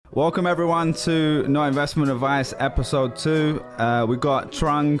Welcome everyone to No Investment Advice episode 2. We got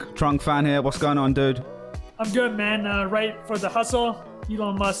Trung fan here. What's going on, dude? I'm good, man. Right for the hustle.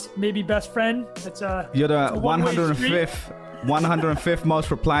 Elon Musk, maybe best friend. You're the 105th most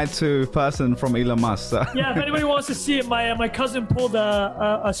replied to person from Elon Musk. So. Yeah, if anybody wants to see it, my cousin pulled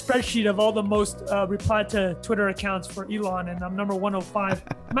a spreadsheet of all the most replied to Twitter accounts for Elon, and I'm number 105.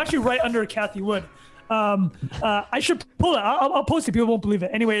 I'm actually right under Kathy Wood. I should pull it. I'll post it. People won't believe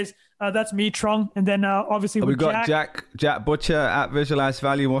it. Anyways, that's me, Trung, and then obviously we got Jack Butcher at Visualize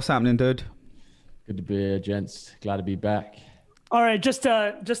Value. What's happening, dude? Good to be here, gents. Glad to be back. All right, just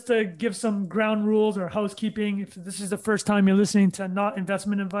to give some ground rules or housekeeping. If this is the first time you're listening to Not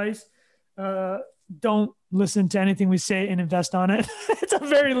Investment Advice, don't listen to anything we say and invest on it. It's a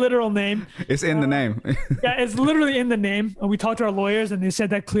very literal name. It's in the name. Yeah, it's literally in the name. We talked to our lawyers and they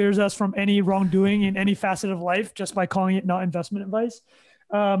said that clears us from any wrongdoing in any facet of life just by calling it Not Investment Advice.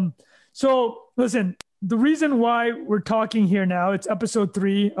 So listen, the reason why we're talking here now, it's episode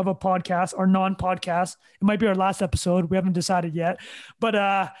 3 of a podcast, our non-podcast. It might be our last episode. We haven't decided yet.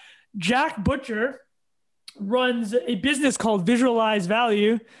 But Jack Butcher runs a business called Visualize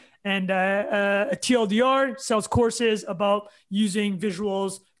Value. And a TLDR sells courses about using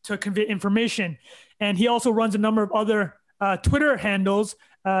visuals to convey information. And he also runs a number of other Twitter handles.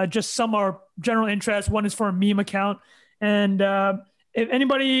 Just some are general interest. One is for a meme account. And if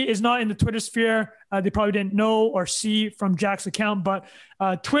anybody is not in the Twitter sphere, they probably didn't know or see from Jack's account. But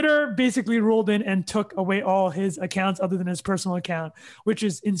Twitter basically rolled in and took away all his accounts other than his personal account, which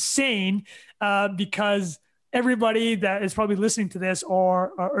is insane because everybody that is probably listening to this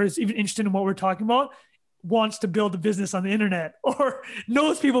or is even interested in what we're talking about wants to build a business on the internet or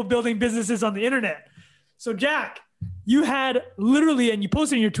knows people building businesses on the internet. So Jack, you had literally, and you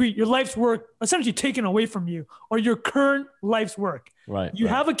posted in your tweet, your life's work essentially taken away from you or your current life's work. Right. You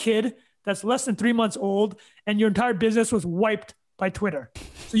have a kid that's less than 3 months old and your entire business was wiped by Twitter.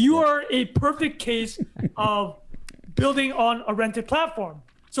 So you are a perfect case of building on a rented platform.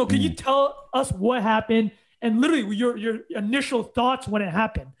 So can you tell us what happened? And literally your initial thoughts when it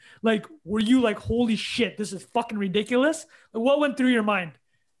happened, like, were you like, holy shit, this is fucking ridiculous? Like, what went through your mind?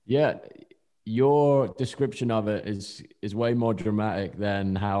 Yeah. Your description of it is way more dramatic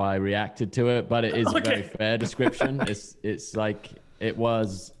than how I reacted to it, but it is a very fair description. It's like, it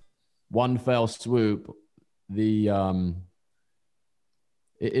was one fell swoop. It's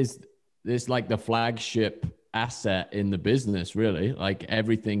like the flagship asset in the business, really. Like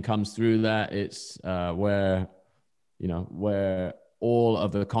everything comes through that. It's where all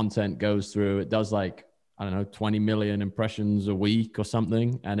of the content goes through. It does like, I don't know, 20 million impressions a week or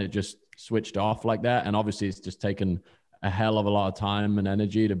something. And it just switched off like that. And obviously it's just taken a hell of a lot of time and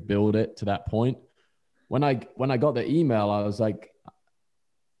energy to build it to that point. When I got the email, I was like,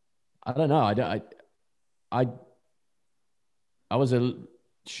 I don't know. I was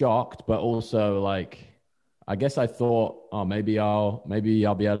shocked, but also like, I guess I thought, oh, maybe I'll be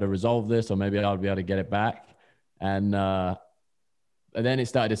able to resolve this, or maybe I'll be able to get it back. And then it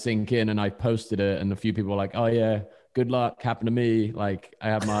started to sink in, and I posted it, and a few people were like, oh yeah, good luck, happened to me. Like I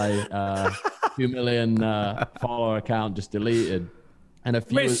have my 2 million follower account just deleted. And a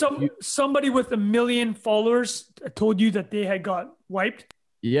few. Wait, somebody with 1 million followers told you that they had got wiped?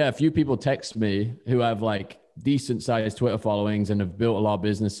 Yeah, a few people text me who have like decent sized Twitter followings and have built a lot of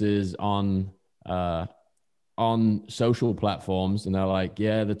businesses on social platforms, and they're like,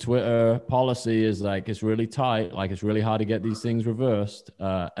 yeah, the Twitter policy is like, it's really tight, like it's really hard to get these things reversed,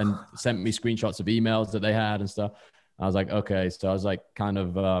 and sent me screenshots of emails that they had and stuff. I was like, okay. So I was like kind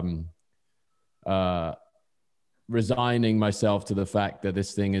of resigning myself to the fact that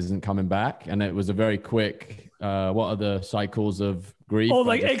this thing isn't coming back. And it was a very quick, what are the cycles of grief? Oh,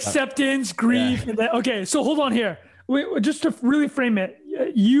 like acceptance, grief. Yeah. And then, okay, so hold on here. Wait, just to really frame it,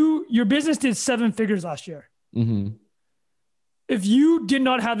 your business did 7 figures last year. Mm-hmm. If you did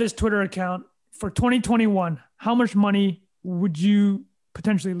not have this Twitter account for 2021, how much money would you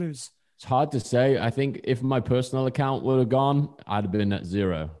potentially lose? It's hard to say. I think if my personal account would have gone, I'd have been at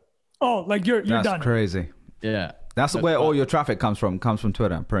 0. Oh, like you're done. That's crazy. Yeah. That's where all your traffic comes from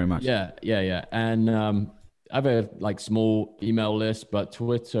Twitter, pretty much. Yeah. And I have a like small email list, but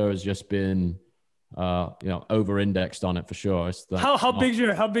Twitter has just been over-indexed on it for sure. It's how big's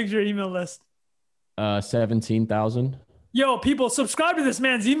your email list? 17,000. Yo, people, subscribe to this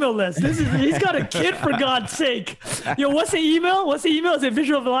man's email list. He's got a kid, for God's sake. Yo, what's the email? Is it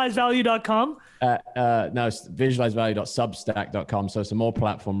visualizevalue.com? No, it's visualizevalue.substack.com. So some more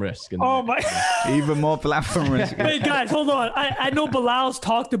platform risk. Oh my! Even more platform risk. Hey guys, hold on. I know Bilal's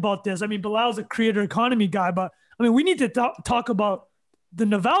talked about this. I mean, Bilal's a creator economy guy, but I mean, we need to talk about the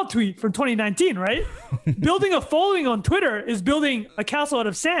Naval tweet from 2019, right? Building a following on Twitter is building a castle out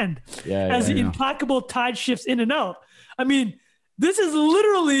of sand as the implacable tide shifts in and out. I mean, this is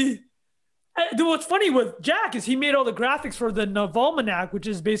literally, what's funny with Jack is he made all the graphics for the Navalmanac, which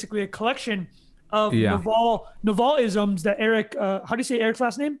is basically a collection of Naval-isms that Eric, how do you say Eric's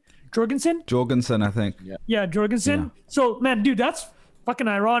last name? Jorgensen, I think. Yeah, Jorgensen. Yeah. So, man, dude, that's fucking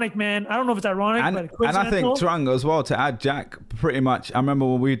ironic, man. I don't know if it's ironic, and I think Trung as well, to add, Jack, pretty much, I remember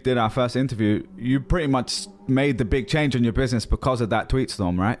when we did our first interview, you pretty much made the big change in your business because of that tweet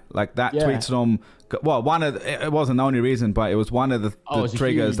storm, right? Like that tweet storm, well, it wasn't the only reason, but it was one of the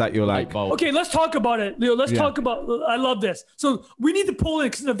triggers that you're like, okay, let's talk about it, Leo. Let's talk about, I love this. So we need to pull in,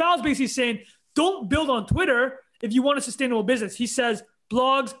 because Naval's basically saying, don't build on Twitter if you want a sustainable business. He says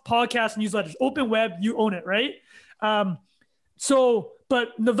blogs, podcasts, newsletters, open web, you own it, right?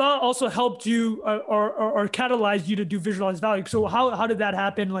 But Naval also helped you or catalyzed you to do visualized value. So how did that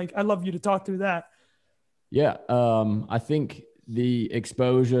happen? Like, I'd love you to talk through that. Yeah. I think the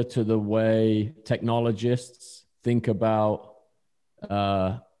exposure to the way technologists think about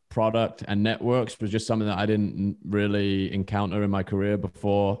product and networks was just something that I didn't really encounter in my career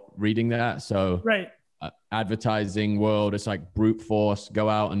before reading that. So advertising world, it's like brute force, go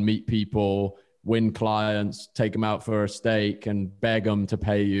out and meet people, win clients, take them out for a steak and beg them to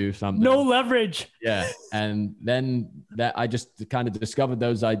pay you something. No leverage. Yeah. And then that I just kind of discovered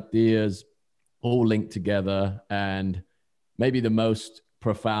those ideas all linked together. And maybe the most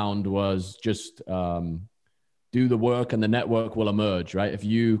profound was just do the work and the network will emerge, right? If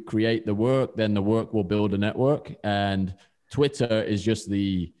you create the work, then the work will build a network. And Twitter is just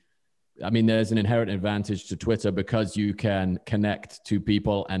there's an inherent advantage to Twitter because you can connect to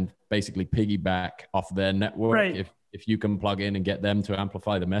people and basically piggyback off their network if you can plug in and get them to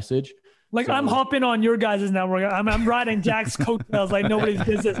amplify the message. Like, I'm hopping on your guys' network. I'm riding Jack's coattails like nobody's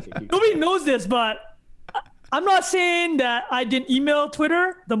business. Nobody knows this, but I'm not saying that I didn't email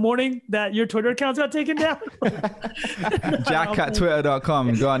Twitter the morning that your Twitter accounts got taken down.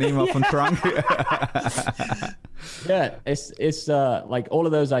 Jack@twitter.com. Go on email from Trung. Yeah, it's like all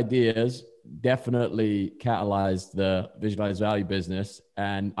of those ideas definitely catalyzed the visualized value business.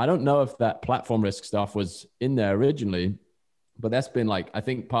 And I don't know if that platform risk stuff was in there originally, but that's been like, I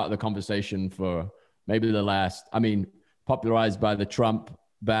think, part of the conversation for maybe the last, popularized by the Trump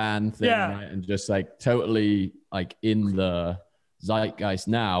ban thing, right? And just like totally like in the zeitgeist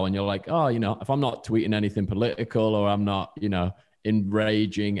now. And you're like, oh, if I'm not tweeting anything political or I'm not,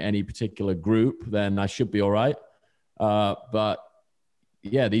 enraging any particular group, then I should be all right. But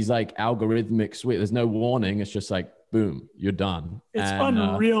yeah, these like algorithmic there's no warning. It's just like, boom, you're done. It's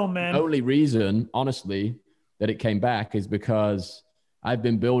unreal, man. The only reason, honestly, that it came back is because I've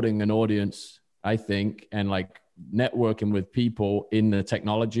been building an audience, I think, and like networking with people in the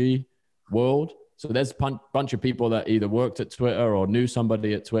technology world. So there's a bunch of people that either worked at Twitter or knew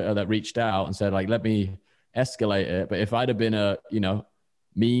somebody at Twitter that reached out and said, like, let me escalate it. But if I'd have been a,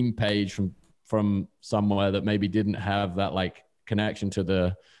 meme page from somewhere that maybe didn't have that like connection to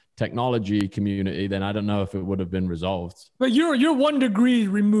the technology community, then I don't know if it would have been resolved. But you're 1 degree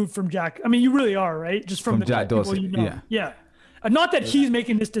removed from Jack. I mean, you really are, right? Just from the Jack Dorsey. Yeah. Not that he's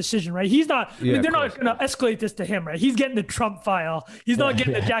making this decision, right? He's not, they're not going to escalate this to him, right? He's getting the Trump file. He's not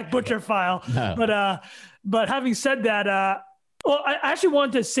getting the Jack Butcher file. No. But having said that, I actually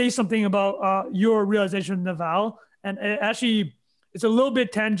wanted to say something about your realization of Naval. And it's a little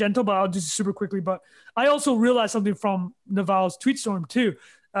bit tangential, but I'll do this super quickly. But I also realized something from Naval's tweet storm too.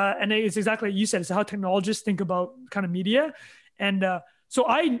 And it's exactly like you said. It's how technologists think about kind of media. And so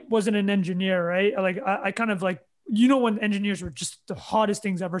I wasn't an engineer, right? Like I kind of like, when engineers were just the hottest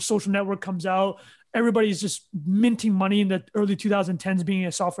things ever, social network comes out, everybody's just minting money in the early 2010s being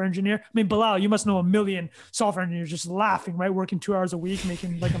a software engineer. I mean, Bilal, you must know a million software engineers just laughing, right? Working 2 hours a week,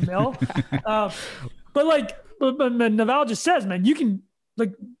 making like a mil. But Naval just says, man, you can,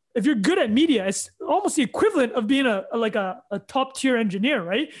 like, if you're good at media, it's almost the equivalent of being a top tier engineer,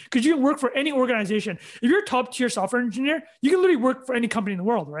 right? Because you can work for any organization. If you're a top tier software engineer, you can literally work for any company in the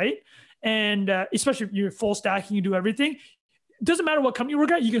world, right? And especially if you're full stack, you can do everything. It doesn't matter what company you work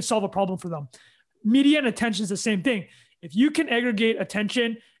at, you can solve a problem for them. Media and attention is the same thing. If you can aggregate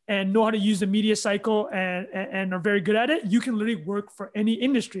attention and know how to use the media cycle and are very good at it, you can literally work for any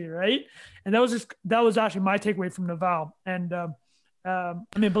industry, right? And that was actually my takeaway from Naval. And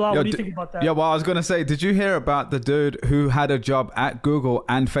Bilal, what do you think about that? Yeah, well, I was going to say, did you hear about the dude who had a job at Google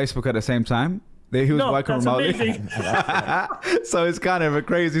and Facebook at the same time? He was working remotely. So it's kind of a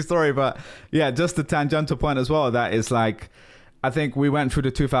crazy story, but yeah, just the tangential point as well. That is like, I think we went through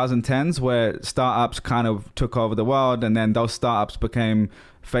the 2010s where startups kind of took over the world, and then those startups became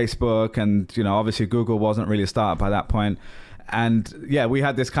Facebook, and obviously Google wasn't really a startup by that point. And yeah, we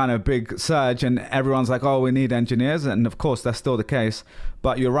had this kind of big surge, and everyone's like, oh, we need engineers. And of course, that's still the case.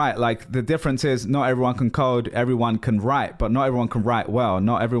 But you're right. Like, the difference is not everyone can code, everyone can write, but not everyone can write well.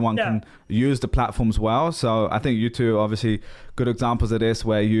 Not everyone can use the platforms well. So I think you two are obviously good examples of this,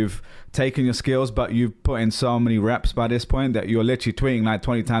 where you've taken your skills, but you've put in so many reps by this point that you're literally tweeting like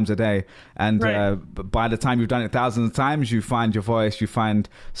 20 times a day. And by the time you've done it thousands of times, you find your voice, you find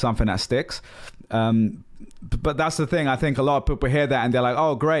something that sticks. But that's the thing. I think a lot of people hear that and they're like,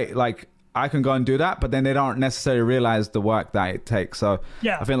 oh, great. Like, I can go and do that. But then they don't necessarily realize the work that it takes. So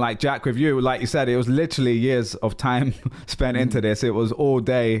I think like Jack, with you, like you said, it was literally years of time spent into this. It was all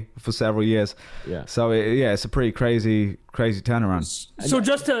day for several years. Yeah. So it's a pretty crazy turnaround. So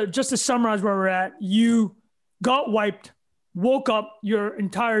just to summarize where we're at, you got wiped, woke up, your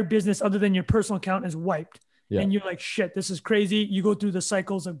entire business other than your personal account is wiped. Yeah. And you're like, shit, this is crazy. You go through the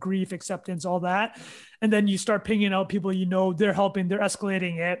cycles of grief, acceptance, all that. And then you start pinging out people, they're helping, they're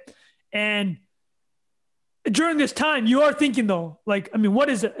escalating it. And during this time, you are thinking though, like, I mean, what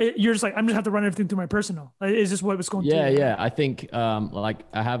is it? You're just like, I'm just have to run everything through my personal. Is this what was going through? Yeah. I think like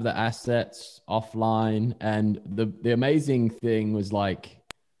I have the assets offline, and the amazing thing was like,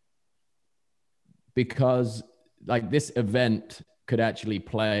 because like this event could actually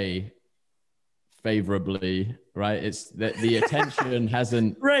play favorably, right? It's that the attention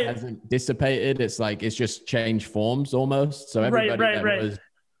hasn't dissipated. It's like it's just changed forms almost. So everybody was,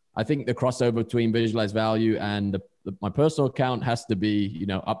 I think the crossover between Visualize Value and my personal account has to be,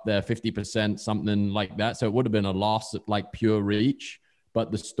 up there 50%, something like that. So it would have been a loss of like pure reach,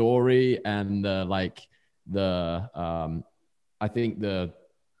 but the story and I think the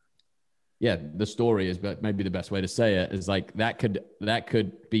story is, but maybe the best way to say it is like that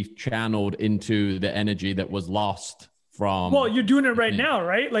could be channeled into the energy that was lost from. Well, you're doing it right now,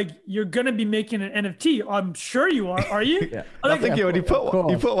 right? Like you're going to be making an NFT. I'm sure you are. Are you? Yeah. I think you already put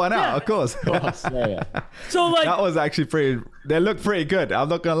one out, of course. Yeah. So like that was actually they looked pretty good. I'm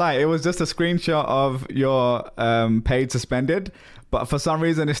not going to lie. It was just a screenshot of your page suspended. But for some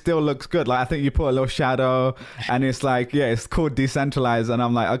reason, it still looks good. Like, I think you put a little shadow and it's like, it's called Decentralized. And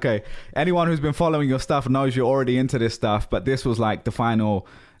I'm like, okay, anyone who's been following your stuff knows you're already into this stuff. But this was like the final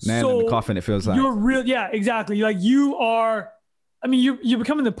nail in the coffin, it feels like. You're real. Yeah, exactly. Like you are, I mean, you're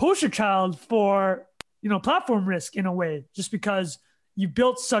becoming the poster child for, platform risk in a way, just because you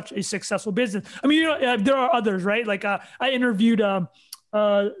built such a successful business. I mean, there are others, right? Like I interviewed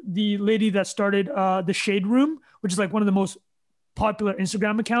the lady that started the Shade Room, which is like one of the most popular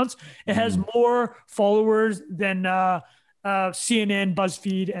Instagram accounts. It has more followers than CNN,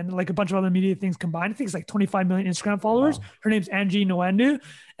 BuzzFeed, and like a bunch of other media things combined. I think it's like 25 million Instagram followers. Wow. Her name's Angie Nwandu.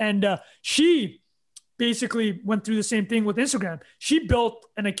 And she basically went through the same thing with Instagram. She built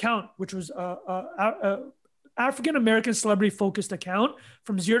an account, which was a African-American celebrity focused account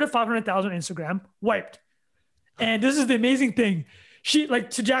from 0 to 500,000 Instagram, wiped. And this is the amazing thing. She, like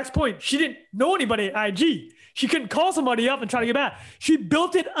to Jack's point, she didn't know anybody at IG. She couldn't call somebody up and try to get back. She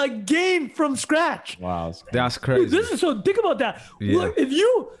built it again from scratch. Wow. That's crazy. Dude, think about that. Yeah. Look, if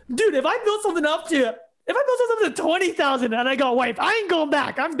I built something up to 20,000 and I got wiped, I ain't going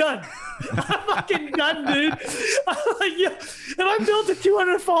back. I'm done. I'm fucking done, dude. I'm like, if I built to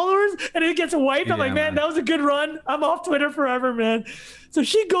 200 followers and it gets wiped, I'm like, man, that was a good run. I'm off Twitter forever, man. So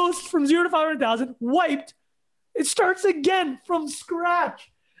she goes from 0 to 500,000, wiped. It starts again from scratch.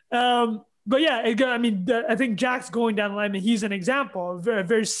 But yeah, I mean, I think Jack's going down the line, and he's an example, a very,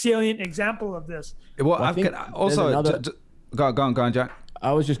 very salient example of this. Well, I think also, go on, Jack.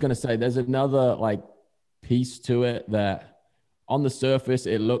 I was just going to say, there's another like piece to it that on the surface,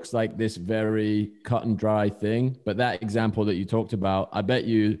 it looks like this very cut and dry thing. But that example that you talked about, I bet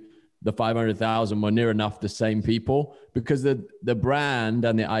you the 500,000 were near enough the same people, because the brand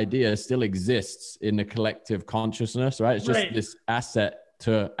and the idea still exists in the collective consciousness, right? It's just this asset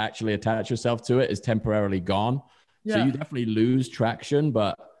to actually attach yourself to it is temporarily gone. Yeah. So you definitely lose traction.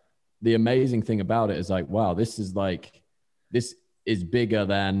 But the amazing thing about it is like, wow, this is bigger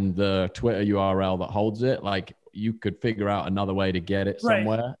than the Twitter URL that holds it. Like you could figure out another way to get it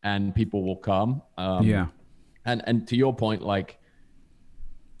somewhere and people will come. And to your point, like,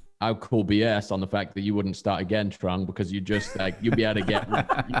 I would call BS on the fact that you wouldn't start again, Trung, because you just like you'd be able to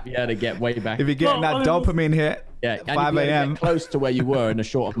get way back. If you're getting that dopamine hit, 5 a.m. close to where you were in a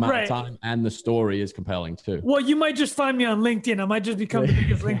short amount of time, and the story is compelling too. Well, you might just find me on LinkedIn. I might just become the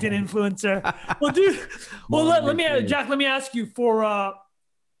biggest LinkedIn influencer. Well, dude. Well, let me, Jack. Let me ask you for. I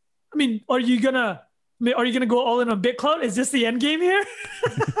mean, are you gonna are you going to go all in on BitClout? Is this the end game here?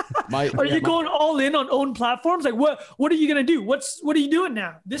 Are you going all in on own platforms? Like what are you going to do? What are you doing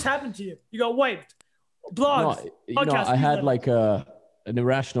now? This happened to you. You got wiped. Blogs, podcasts. I had like an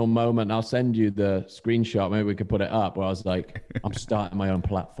irrational moment. I'll send you the screenshot. Maybe we could put it up where I was like, I'm starting my own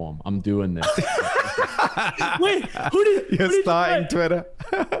platform. I'm doing this. Wait, You're starting Twitter?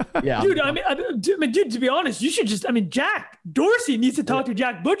 Yeah. Dude, dude, to be honest, you should just, Jack Dorsey needs to talk to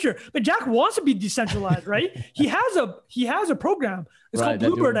Jack Butcher, but Jack wants to be decentralized, right? He has a program. It's called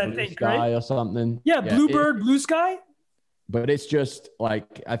Bluebird, I think, Sky right? Or something. Yeah, Bluebird, Blue Sky. But it's just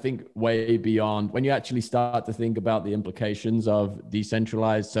like, I think way beyond when you actually start to think about the implications of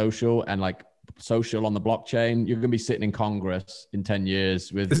decentralized social and like social on the blockchain, you're going to be sitting in Congress in 10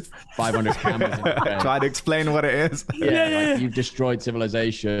 years with 500 cameras in the Try to explain what it is. Yeah. You've destroyed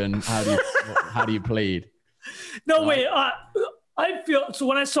civilization. How do you plead? No, wait. I feel so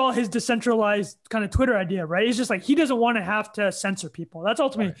when I saw his decentralized kind of Twitter idea, right? It's just like he doesn't want to have to censor people. That's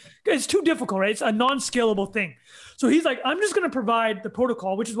ultimately it's too difficult, right? It's a non-scalable thing. So he's like, I'm just going to provide the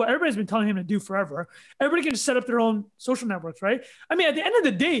protocol, which is what everybody's been telling him to do forever. Everybody can just set up their own social networks, right? At the end of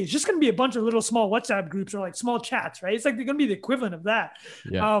the day, it's just going to be a bunch of little small WhatsApp groups or like small chats, right? It's like they're going to be the equivalent of that.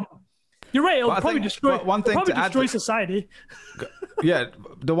 Yeah. You're right. It'll probably destroy society. Yeah.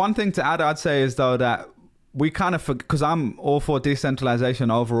 The one thing to add, I'd say, is though that we kind of, because I'm all for decentralization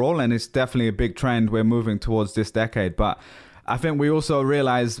overall, and it's definitely a big trend we're moving towards this decade. But I think we also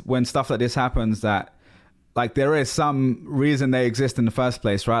realize when stuff like this happens that like there is some reason they exist in the first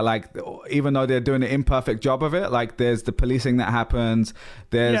place, right? Like even though they're doing an imperfect job of it, like there's the policing that happens.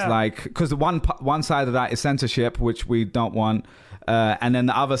 There's like, because the one side of that is censorship, which we don't want. And then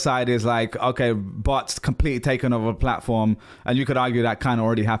the other side is like, okay, bots completely taken over a platform. And you could argue that kind of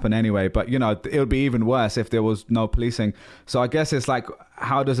already happened anyway. But, you know, it would be even worse if there was no policing. So I guess it's like,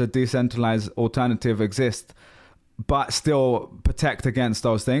 how does a decentralized alternative exist, but still protect against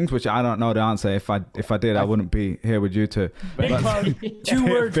those things? Which I don't know the answer. If I did, I wouldn't be here with you two. BitClout. 2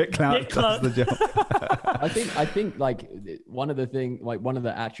 words. BitClout. I think like one of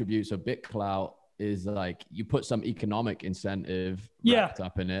the attributes of BitClout is like you put some economic incentive wrapped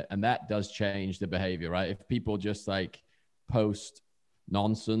up in it, and that does change the behavior, right? If people just like post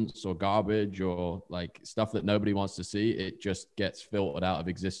nonsense or garbage or like stuff that nobody wants to see, it just gets filtered out of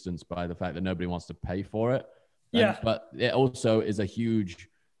existence by the fact that nobody wants to pay for it. But it also is a huge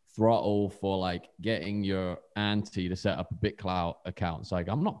throttle for like getting your auntie to set up a BitClout account. It's like,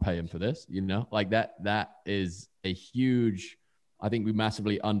 I'm not paying for this, you know, like that is a huge, I think we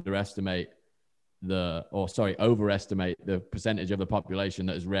massively overestimate the percentage of the population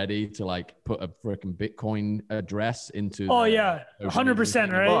that is ready to like put a freaking Bitcoin address into.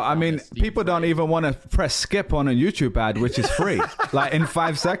 100%, right? Well, I mean, people don't even want to press skip on a YouTube ad, which is free, like in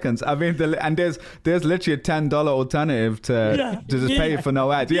 5 seconds. I mean, and there's literally a $10 alternative to just pay for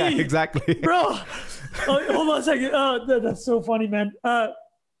no ads. Yeah, exactly. Bro, hold on a second. That's so funny, man.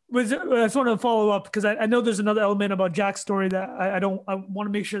 I just want to follow up because I know there's another element about Jack's story that I want to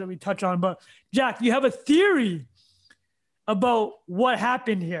make sure that we touch on. But Jack, you have a theory about what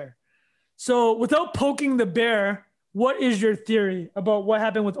happened here. So without poking the bear, what is your theory about what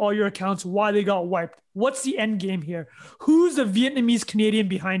happened with all your accounts, why they got wiped? What's the end game here? Who's the Vietnamese Canadian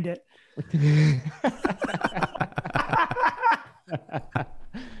behind it?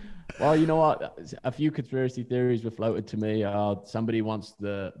 Well, you know what? A few conspiracy theories were floated to me. Somebody wants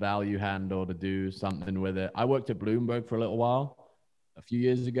the value handle to do something with it. I worked at Bloomberg for a little while, a few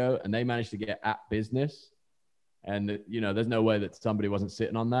years ago, and they managed to get app business. And, you know, there's no way that somebody wasn't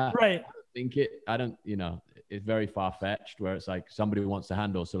sitting on that. Right. It's very far-fetched where it's like somebody wants to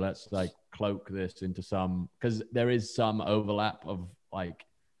handle. So let's like cloak this into because there is some overlap of like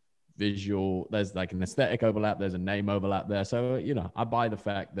visual. There's like an aesthetic overlap. There's a name overlap there. So, you know, I buy the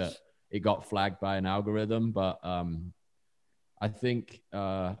fact that it got flagged by an algorithm, but I think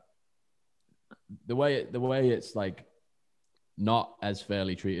the way it's like not as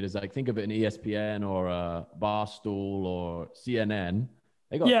fairly treated is like, think of it in ESPN or Barstool or CNN.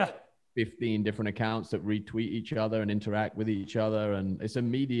 They got 15 different accounts that retweet each other and interact with each other, and it's a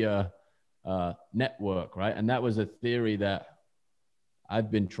media network, right? And that was a theory that I've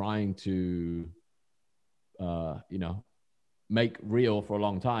been trying to make real for a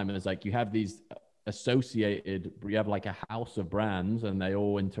long time. And it's like you have these you have like a house of brands and they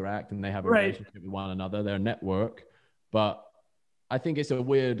all interact and they have a relationship with one another. They're a network. But I think it's a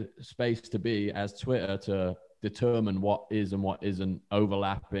weird space to be as Twitter to determine what is and what isn't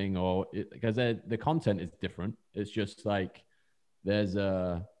overlapping, because the content is different. It's just like there's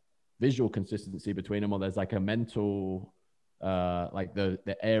a visual consistency between them, or there's like a mental like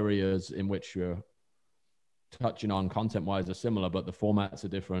the areas in which you're touching on content wise are similar, but the formats are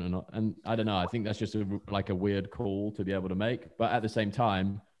different. And I don't know. I think that's just like a weird call to be able to make. But at the same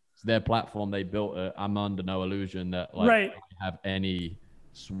time, it's their platform. They built it. I'm under no illusion that like I have any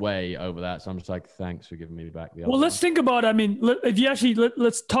sway over that. So I'm just like, thanks for giving me back the other let's think about, I mean, if you actually,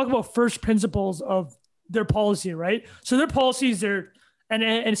 let's talk about first principles of their policy, right? So their policies are, and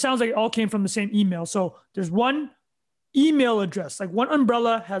it sounds like it all came from the same email. So there's one email address, like one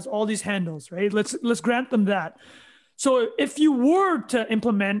umbrella has all these handles, right? Let's grant them that. So if you were to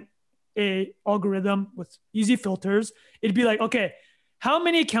implement a algorithm with easy filters, it'd be like, okay, how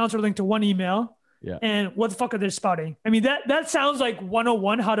many accounts are linked to one email? Yeah. And what the fuck are they spouting? I mean, that sounds like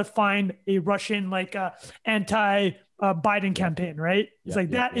 101 how to find a Russian like anti Biden campaign, right? It's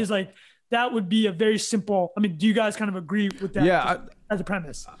that would be a very simple. I mean, do you guys kind of agree with that? Yeah, as a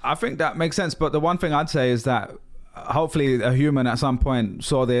premise. I think that makes sense. But the one thing I'd say is that hopefully a human at some point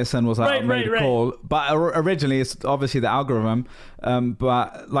saw this and was like, made a call. But originally it's obviously the algorithm.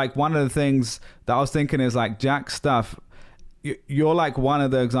 But like one of the things that I was thinking is like Jack's stuff, you're like one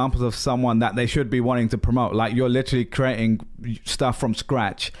of the examples of someone that they should be wanting to promote. Like you're literally creating stuff from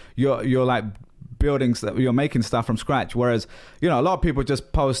scratch. You're like building stuff, you're making stuff from scratch. Whereas, you know, a lot of people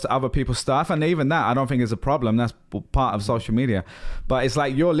just post other people's stuff, and even that I don't think is a problem. That's part of social media. But it's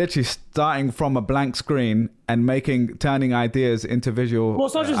like you're literally starting from a blank screen and turning ideas into visual. Well,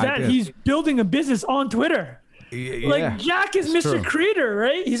 it's not just ideas. that, he's building a business on Twitter. Yeah, like Jack is Mr. True. Creator,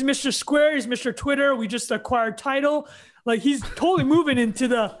 right? He's Mr. Square, he's Mr. Twitter. We just acquired Tidal. Like he's totally moving into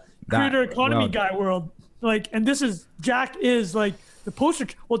the creator economy guy world. Like, and Jack is like the poster.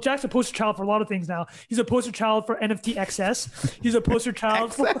 Well, Jack's a poster child for a lot of things now. He's a poster child for NFT XS. He's a poster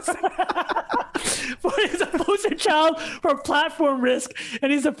child he's a poster child for platform risk,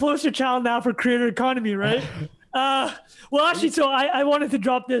 and he's a poster child now for creator economy, right? Well, actually, so I wanted to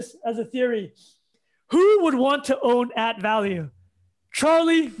drop this as a theory. Who would want to own @Value?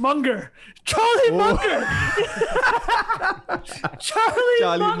 Charlie Munger. Charlie Munger.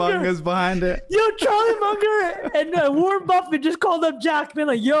 Charlie Munger's behind it. Yo, Charlie Munger and Warren Buffett just called up Jack, man,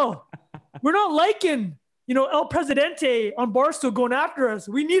 like, yo, we're not liking, El Presidente on Barstool going after us.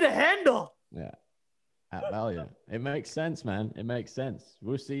 We need a handle. Yeah. @Value. It makes sense, man. It makes sense.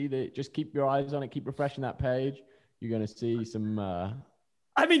 We'll see that. Just keep your eyes on it. Keep refreshing that page. You're going to see some...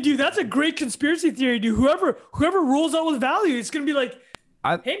 I mean, dude, that's a great conspiracy theory, dude. Whoever rolls out with value, it's gonna be like,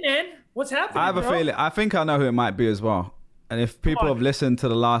 hey, man, what's happening? I have a feeling. I think I know who it might be as well. And if people have listened to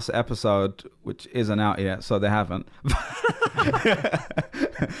the last episode, which isn't out yet, so they haven't,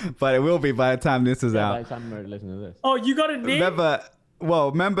 but it will be by the time this is out. By the time we're listening to this. Oh, you got a name?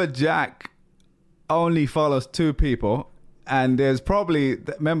 Remember, Jack only follows 2 people. And there's probably,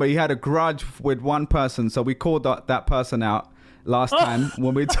 remember, he had a grudge with one person, so we called that person out last time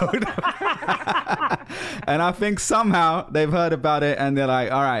when we told them. And I think somehow they've heard about it and they're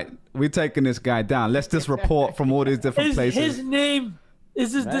like, all right, we're taking this guy down. Let's just report from all these different places. His name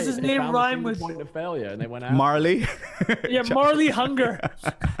does his name rhyme with point of failure, and they went out. Marley? Yeah, Marley Hunger.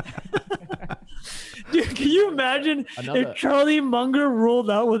 Dude, can you imagine if Charlie Munger rolled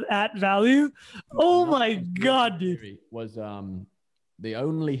out with @Value? Oh my God, dude. Was the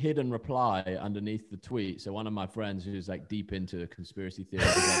only hidden reply underneath the tweet. So one of my friends who's like deep into conspiracy theories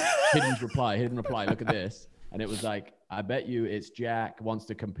was like, hidden reply, look at this. And it was like, I bet you it's Jack wants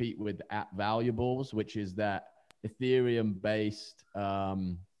to compete with @Valuables, which is that Ethereum based,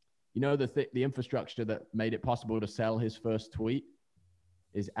 the infrastructure that made it possible to sell his first tweet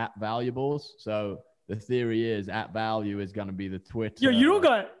is @Valuables. So the theory is @Value is going to be the Twitter. Yo, you don't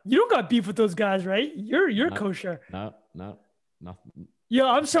got beef with those guys, right? You're kosher. No, nothing. Yo,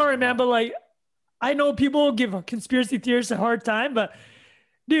 I'm sorry, man, but like, I know people give conspiracy theorists a hard time, but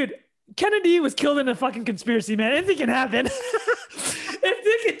dude, Kennedy was killed in a fucking conspiracy, man. Anything can happen. If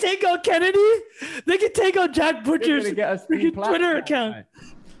they can take out Kennedy, they can take out Jack Butcher's Twitter account.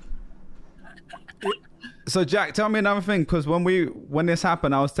 So Jack, tell me another thing, because when this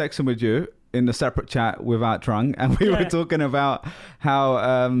happened, I was texting with you in the separate chat without Trung, and we were talking about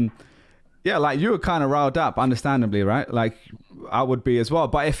how like you were kind of riled up, understandably, right? Like I would be as well,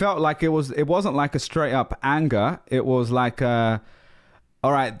 but it felt like it wasn't like a straight up anger. It was like all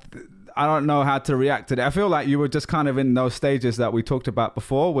right, I don't know how to react to that. I feel like you were just kind of in those stages that we talked about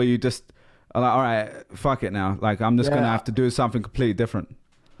before, where you just are like, all right, fuck it now. Like I'm just gonna have to do something completely different.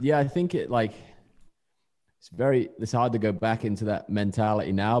 Yeah, I think it's hard to go back into that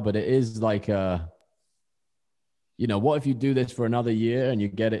mentality now, but it is like what if you do this for another year and you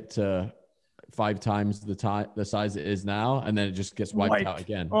get it to 5 times the size it is now, and then it just gets wiped out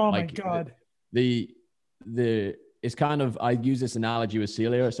again. Oh my God. The it's kind of, I use this analogy with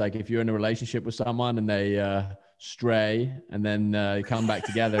Celia. It's like if you're in a relationship with someone and they stray and then come back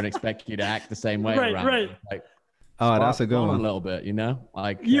together and expect you to act the same way. Right. Like, oh, that's a good one. A little bit, you know,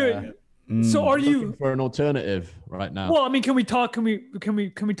 like so are you looking for an alternative right now? Well, I mean, can we talk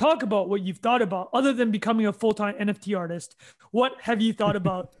about what you've thought about other than becoming a full-time NFT artist? What have you thought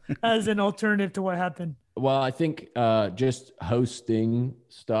about as an alternative to what happened? Well, I think just hosting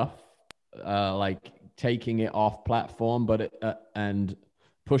stuff, like taking it off platform, but and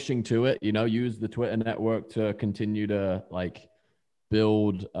pushing to it, you know, use the Twitter network to continue to like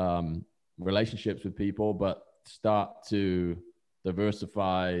build relationships with people, but start to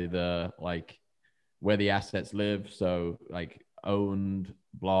diversify the like where the assets live. So like owned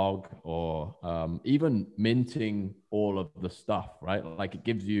blog or even minting all of the stuff, right? Like it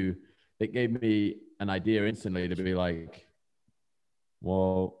gave me an idea instantly to be like,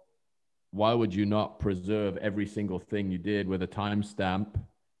 well, why would you not preserve every single thing you did with a timestamp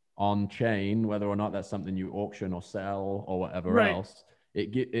on chain, whether or not that's something you auction or sell or whatever else?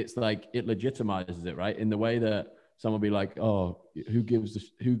 It's like it legitimizes it, right? In the way that someone will be like, oh, who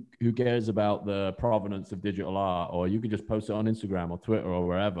cares about the provenance of digital art? Or you could just post it on Instagram or Twitter or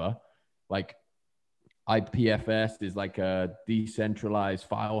wherever. Like IPFS is like a decentralized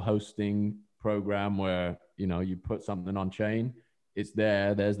file hosting program where, you know, you put something on chain, it's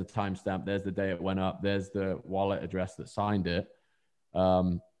there's the timestamp, there's the day it went up, there's the wallet address that signed it.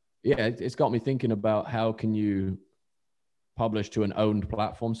 It's got me thinking about how can you publish to an owned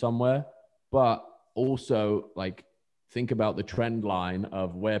platform somewhere, but also like think about the trend line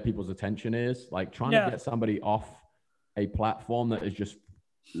of where people's attention is, like trying to get somebody off a platform that is just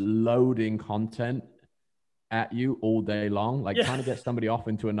loading content at you all day long. Like trying to get somebody off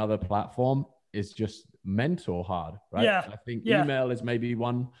into another platform is just mental hard, right? I think email is maybe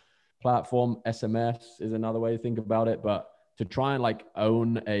one platform, SMS is another way to think about it, but to try and like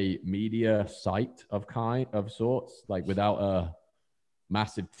own a media site of sorts, like without a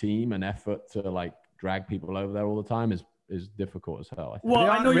massive team and effort to like drag people over there all the time is difficult as hell. Well,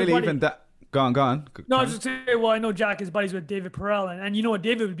 I know really even that. Go on. No, I was just saying. Well, I know Jack is buddies with David Perel, and you know what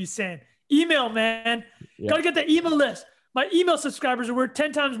David would be saying? Email, man. Gotta get the email list. My email subscribers are worth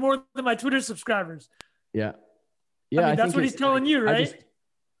 10 times more than my Twitter subscribers. Yeah. I mean, that's what he's telling you, right?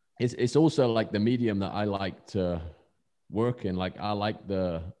 It's also like the medium that I like to work in. Like I like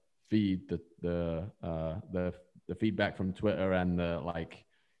the feed, the feedback from Twitter, and like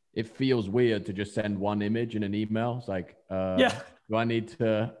it feels weird to just send one image in an email. It's like, do I need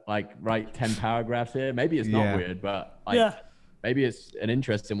to like write 10 paragraphs here? Maybe it's not weird, but like, maybe it's an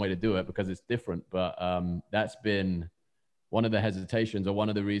interesting way to do it because it's different. But that's been one of the hesitations, or one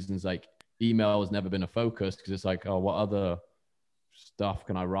of the reasons like email has never been a focus, because it's like, oh, what other stuff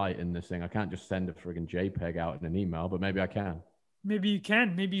can I write in this thing? I can't just send a friggin' JPEG out in an email, but maybe I can. Maybe you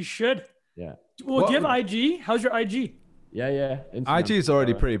can. Maybe you should. Yeah. Well, do you have IG? How's your IG? Yeah. IG is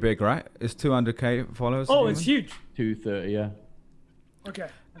already pretty big, right? It's 200K followers. Oh, it's huge. 230, yeah. Okay.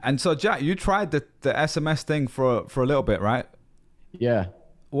 And so, Jack, you tried the SMS thing for a little bit, right? Yeah.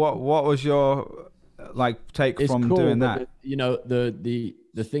 What was your like take it's from cool, doing that? You know, the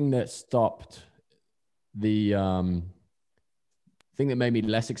thing that stopped the thing that made me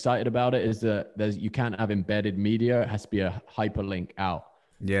less excited about it is that you can't have embedded media. It has to be a hyperlink out.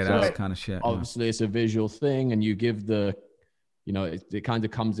 Yeah, that's kind of shit. Obviously, it's a visual thing, and you give it kind of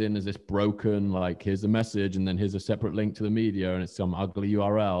comes in as this broken, like, here's the message, and then here's a separate link to the media, and it's some ugly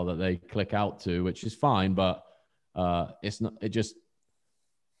URL that they click out to, which is fine, but it's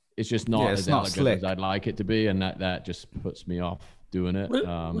just not as elegant slick as I'd like it to be, and that just puts me off doing it.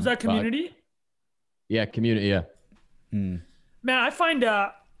 Was that Community? Yeah, Community, yeah. Man, I find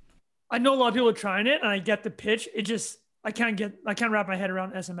I know a lot of people are trying it, and I get the pitch. It just I can't wrap my head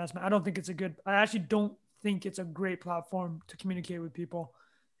around SMS, man. I actually don't think it's a great platform to communicate with people,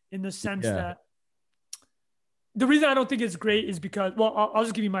 in the sense that the reason I don't think it's great is because, well, I'll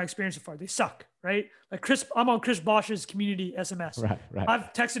just give you my experience so far. They suck, right? Like I'm on Chris Bosch's Community SMS. Right.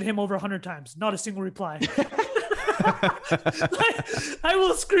 I've texted him over 100 times, not a single reply. I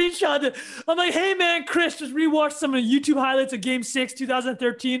will screenshot it. I'm like, hey man, Chris, just rewatched some of the YouTube highlights of Game 6,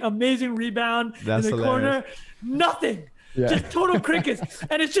 2013. Amazing rebound in the corner. Nothing. Yeah. Just total crickets.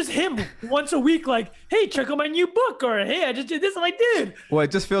 And it's just him once a week, like, hey, check out my new book, or hey, I just did this. I'm like, dude. Well,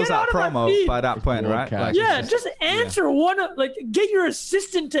 it just feels like promo by that point, right? Like, just answer one. Like, get your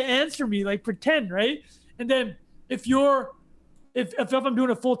assistant to answer me. Like, pretend, right? And then if I'm doing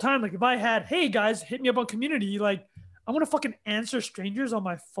it full time, like if I had, hey guys, hit me up on Community, like I want to fucking answer strangers on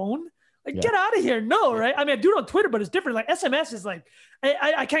my phone. Like, get out of here. No, right? I mean, I do it on Twitter, but it's different. Like SMS is like,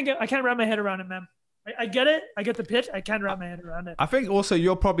 I can't wrap my head around it, man. I get it. I get the pitch. I can't wrap my head around it. I think also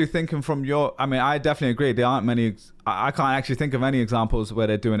you're probably thinking from your. I mean, I definitely agree. There aren't many. I can't actually think of any examples where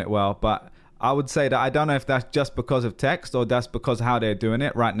they're doing it well. But I would say that I don't know if that's just because of text or that's because of how they're doing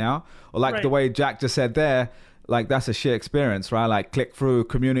it right now, or like the way Jack just said there. Like that's a shit experience, right? Like click through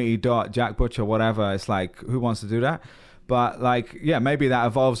community.jackbutcher, whatever. It's like who wants to do that? But like, yeah, maybe that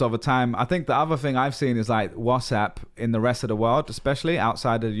evolves over time. I think the other thing I've seen is like WhatsApp in the rest of the world, especially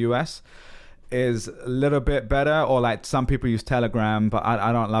outside of the US, is a little bit better. Or like some people use Telegram, but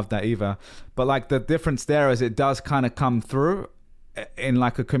I don't love that either. But like the difference there is it does kind of come through in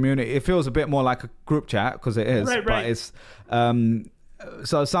like a community. It feels a bit more like a group chat because it is, but it's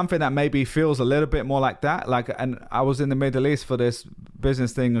so something that maybe feels a little bit more like that. Like, and I was in the Middle East for this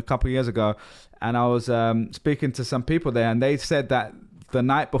business thing a couple of years ago, and I was speaking to some people there, and they said that the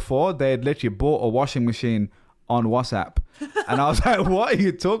night before they had literally bought a washing machine on WhatsApp. And I was like, what are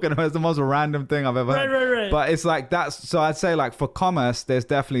you talking about? It's the most random thing I've ever heard. Right. But it's like that's, so I'd say like for commerce, there's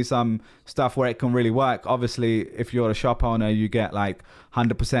definitely some stuff where it can really work. Obviously, if you're a shop owner, you get like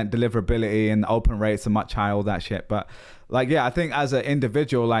 100% deliverability and open rates are much higher, all that shit. But like, yeah, I think as an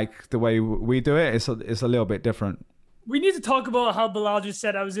individual, like the way we do it, it's a little bit different. We need to talk about how Bilal just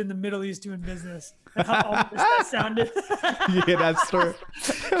said I was in the Middle East doing business and how ominous that sounded. Yeah, that's true.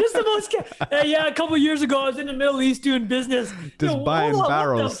 Just the most. Yeah, a couple of years ago, I was in the Middle East doing business. Just buying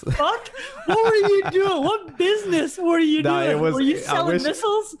barrels. What the fuck? What were you doing? What business were you doing? Were you selling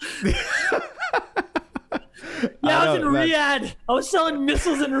missiles? Yeah, I was in Riyadh. I was selling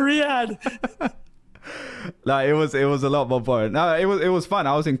missiles in Riyadh. No, it was a lot more boring. No, it was fun.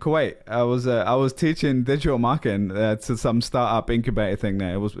 I was in Kuwait. I was teaching digital marketing to some startup incubator thing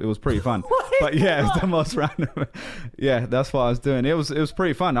there. It was pretty fun. But yeah, it was the most random. Yeah, that's what I was doing. It was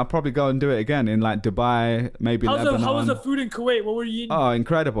pretty fun. I'll probably go and do it again in like Dubai, maybe Lebanon. How was the food in Kuwait? What were you eating? Oh,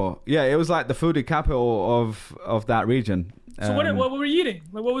 incredible. Yeah, it was like the foodie capital of that region. So what were you eating?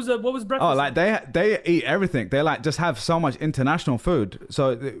 Like, what was breakfast? Oh, like they eat everything. They like just have so much international food.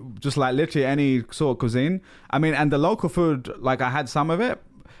 So just like literally any sort of cuisine. I mean, and the local food, like I had some of it,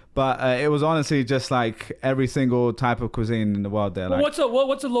 but it was honestly just like every single type of cuisine in the world there. Well, like,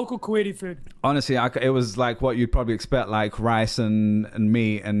 what's a local Kuwaiti food? Honestly, it was like what you'd probably expect, like rice and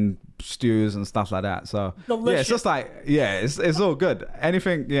meat and stews and stuff like that. So delicious. Yeah, it's just like it's all good.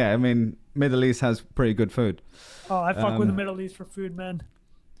 Anything, yeah. I mean, Middle East has pretty good food. Oh, I fuck with the Middle East for food, man.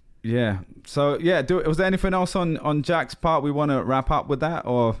 Yeah. So yeah, was there anything else on Jack's part we want to wrap up with that,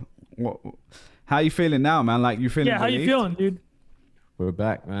 or what? How you feeling now, man? Like you feeling? Yeah, how you feeling, dude? We're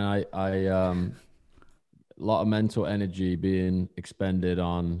back, man. I a lot of mental energy being expended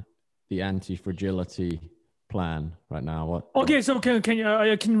on the anti-fragility plan right now. What? Okay, so can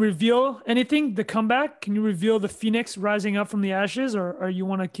you reveal anything? The comeback? Can you reveal the phoenix rising up from the ashes, or you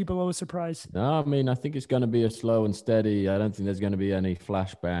want to keep a little surprise? No, I mean I think it's going to be a slow and steady. I don't think there's going to be any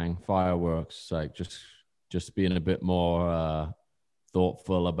flashbang fireworks. Like just being a bit more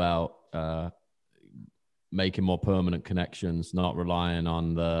thoughtful about making more permanent connections, not relying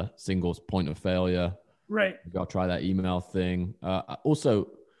on the single point of failure. Right. Maybe I'll try that email thing. Also,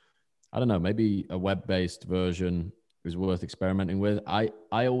 I don't know, maybe a web-based version is worth experimenting with. I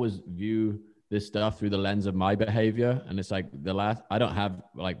always view this stuff through the lens of my behavior. And it's like I don't have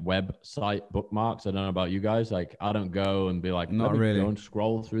like website bookmarks. I don't know about you guys. Like I don't go and be like, not really. Go and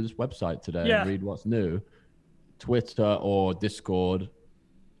scroll through this website today and read what's new. Twitter or Discord,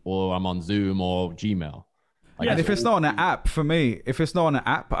 or I'm on Zoom or Gmail. Like, and if it's not on an app, for me,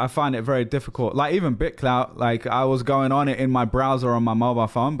 I find it very difficult. Like even BitClout, like I was going on it in my browser on my mobile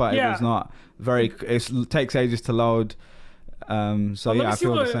phone, but it was not very. It takes ages to load. So yeah, I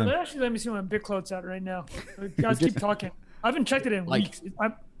feel the same. Let me see what BitClout's at right now. Guys, keep talking. I haven't checked it in weeks.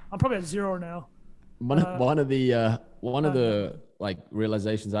 I'm probably at 0 now. One of the like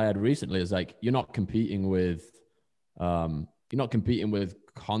realizations I had recently is like you're not competing with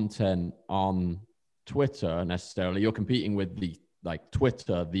content on Twitter necessarily. You're competing with the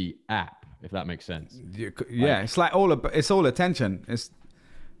Twitter, the app, if that makes sense. Yeah, it's like it's all attention. It's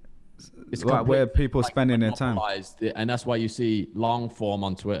like where people spending their time, and that's why you see long form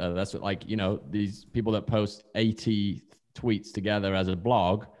on Twitter. That's what, these people that post 80 tweets together as a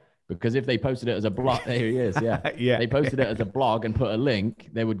blog. Because if they posted it as a blog, there he is. Yeah, yeah. They posted it as a blog and put a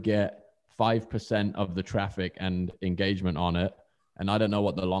link, they would get 5% of the traffic and engagement on it. And I don't know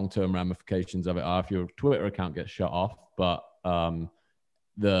what the long-term ramifications of it are if your Twitter account gets shut off. But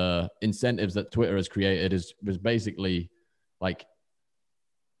the incentives that Twitter has created was basically like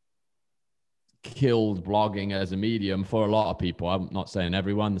killed blogging as a medium for a lot of people. I'm not saying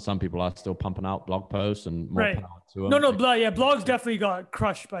everyone. Some people are still pumping out blog posts and more power to them. No, blogs definitely got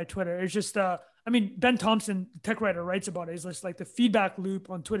crushed by Twitter. It's just I mean, Ben Thompson, the tech writer, writes about it. It's just like the feedback loop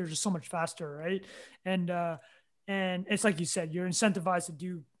on Twitter is just so much faster, right? And it's like you said, you're incentivized to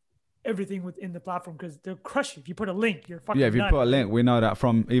do everything within the platform because they'll crush you. If you put a link, you're fucking if you done. put a link, we know that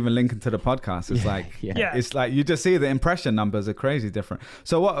from even linking to the podcast. It's it's like you just see the impression numbers are crazy different.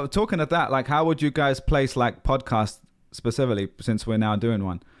 So what, talking of that, like how would you guys place like podcast specifically, since we're now doing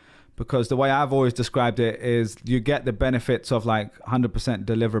one? Because the way I've always described it is you get the benefits of like 100%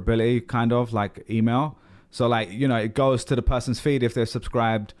 deliverability, kind of like email. So like, you know, it goes to the person's feed if they're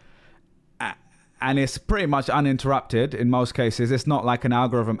subscribed, and it's pretty much uninterrupted in most cases. It's not like an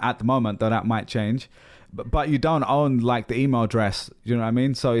algorithm at the moment, though that might change. But you don't own like the email address, you know what I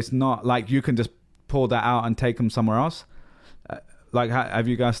mean? So it's not like you can just pull that out and take them somewhere else. Like, have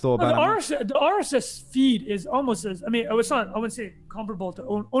you guys thought about it? The RSS feed is almost as, I mean, it's not, I wouldn't say comparable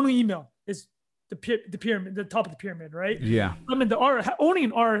to owning email is the pyramid, the top of the pyramid, right? Yeah. I mean, owning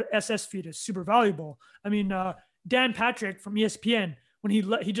an RSS feed is super valuable. I mean, Dan Patrick from ESPN, when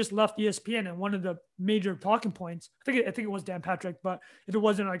he just left ESPN, and one of the major talking points, I think it was Dan Patrick, but if it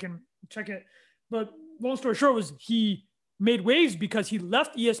wasn't, I can check it. But long story short was he made waves because he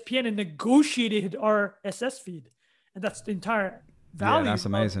left ESPN and negotiated his RSS feed, and that's the entire value. Yeah, that's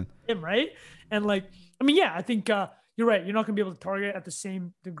amazing. Him, right? And like, I mean, yeah, I think you're right. You're not going to be able to target at the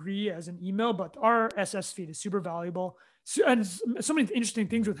same degree as an email, but our RSS feed is super valuable. And so many interesting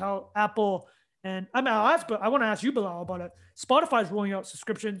things with how Apple. And I mean, I want to ask you, Bilal, about it. Spotify is rolling out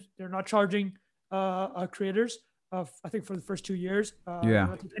subscriptions. They're not charging creators, I think, for the first 2 years.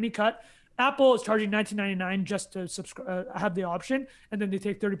 Any cut. Apple is charging $19.99 just to subscribe, have the option, and then they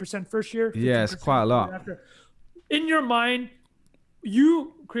take 30% first year. Yeah, it's quite a lot. After. In your mind,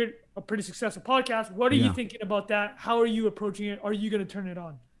 you create a pretty successful podcast. What are you thinking about that? How are you approaching it? Are you going to turn it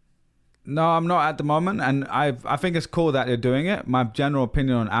on? No, I'm not at the moment, and I think it's cool that they're doing it. My general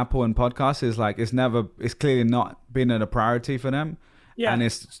opinion on Apple and podcasts is like it's clearly not been a priority for them, and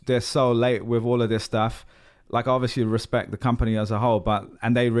they're so late with all of this stuff. Like, obviously respect the company as a whole,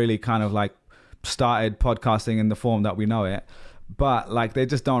 and they really kind of like started podcasting in the form that we know it, but like they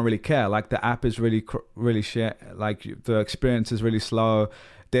just don't really care. Like the app is really shit. Like the experience is really slow.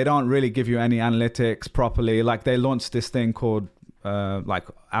 They don't really give you any analytics properly. Like they launched this thing called like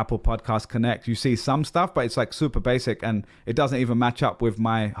Apple Podcast Connect. You see some stuff, but it's like super basic, and it doesn't even match up with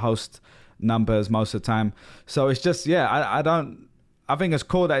my host numbers most of the time. So it's just, I think it's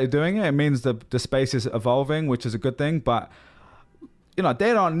cool that you're doing it. It means the space is evolving, which is a good thing, but you know,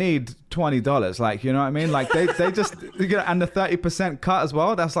 they don't need $20. Like, you know what I mean? Like they just, you know, and the 30% cut as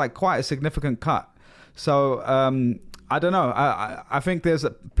well, that's like quite a significant cut. So I don't know. I think there's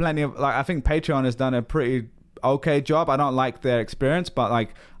plenty of, like, I think Patreon has done a pretty okay job. I don't like their experience, but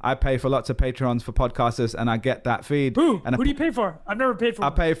like I pay for lots of Patreons for podcasters, and I get that feed. Who do you pay for? I've never paid for. I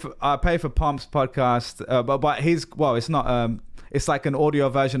pay for Pomp's podcast, but it's not. It's like an audio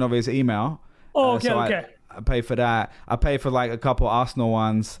version of his email. Oh, okay, okay. I pay for that. I pay for like a couple Arsenal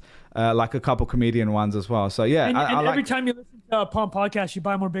ones, like a couple comedian ones as well. So yeah, and every time you listen to a Pomp podcast, you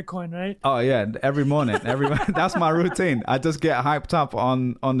buy more Bitcoin, right? Oh yeah, every morning. That's my routine. I just get hyped up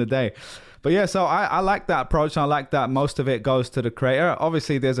on the day. But yeah, so I like that approach. I like that most of it goes to the creator.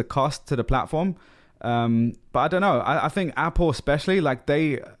 Obviously, there's a cost to the platform. But I don't know. I think Apple especially, like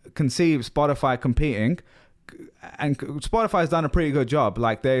they conceive Spotify competing, and Spotify's done a pretty good job.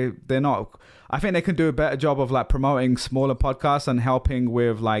 Like they're not, I think they can do a better job of like promoting smaller podcasts and helping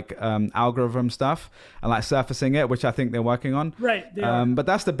with like algorithm stuff and like surfacing it, which I think they're working on. Right. But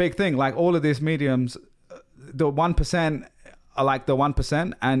that's the big thing. Like all of these mediums, the 1% are like the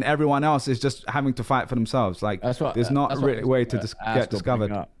 1%, and everyone else is just having to fight for themselves. Like there's not really a way to get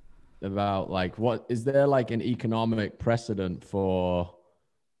discovered. About like, what is there like an economic precedent for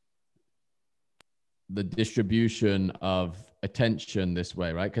the distribution of attention this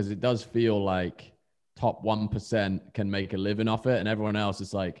way, right? Because it does feel like top 1% can make a living off it, and everyone else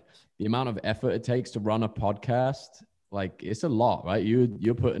is like, the amount of effort it takes to run a podcast, like it's a lot, right?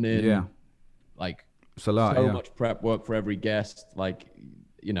 You're putting in like it's a lot, so much prep work for every guest, like,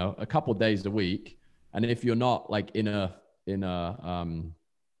 you know, a couple days a week. And if you're not like if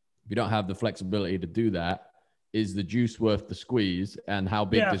you don't have the flexibility to do that, is the juice worth the squeeze? And how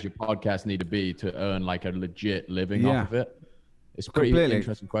big does your podcast need to be to earn like a legit living off of it? It's a pretty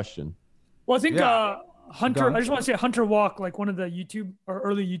interesting question. Well, I think Hunter, I just want to say Hunter Walk, like one of the YouTube or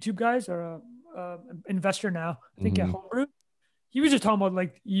early YouTube guys, or investor now, I think at Homebrew. He was just talking about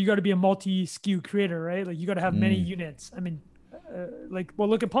like, you got to be a multi-SKU creator, right? Like you got to have many units. I mean,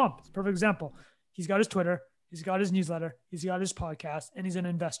 look at Pomp. It's a perfect example. He's got his Twitter, he's got his newsletter, he's got his podcast, and he's an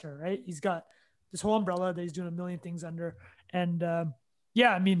investor, right? He's got this whole umbrella that he's doing a million things under. And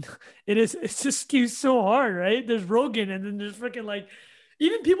Yeah, I mean, it's just skewed so hard, right? There's Rogan, and then there's freaking like,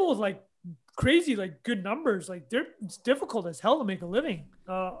 even people with like crazy, like good numbers, like it's difficult as hell to make a living.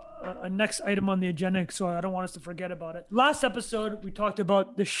 A next item on the agenda, so I don't want us to forget about it. Last episode, we talked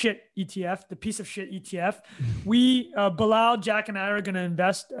about the shit ETF, the piece of shit ETF. We, Bilal, Jack, and I are going to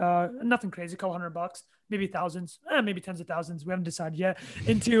invest, nothing crazy, a couple $100, maybe thousands, maybe tens of thousands. We haven't decided yet,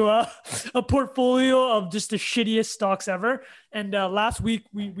 into a portfolio of just the shittiest stocks ever. And last week,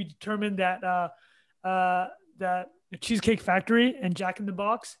 we determined that that Cheesecake Factory and Jack in the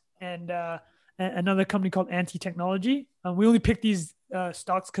Box and another company called Anti Technology. We only picked these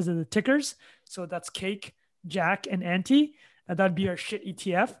stocks because of the tickers. So that's Cake, Jack, and Anti. That'd be our shit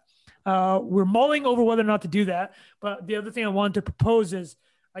ETF. We're mulling over whether or not to do that. But the other thing I wanted to propose is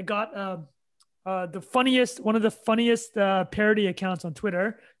I got one of the funniest parody accounts on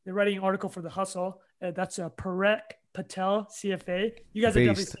Twitter. They're writing an article for The Hustle. That's Parek Patel, CFA. You guys have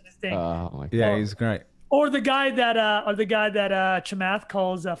definitely seen this thing. Yeah, he's great. Or the guy that Chamath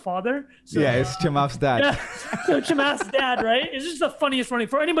calls father. So, yeah, it's Chamath's dad. Yeah. So Chamath's dad, right? It's just the funniest running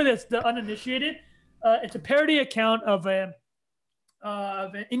for anybody that's the uninitiated. It's a parody account of an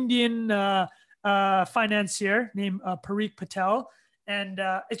Indian financier named Parek Patel. And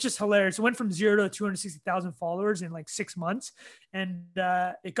it's just hilarious. It went from 0 to 260,000 followers in like 6 months. And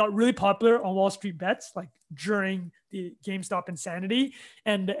it got really popular on Wall Street Bets, like during the GameStop insanity.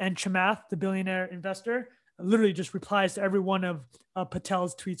 And Chamath, the billionaire investor, literally just replies to every one of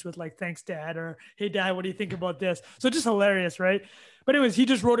Patel's tweets with like, thanks, Dad, or hey, Dad, what do you think about this? So just hilarious, right? But anyways, he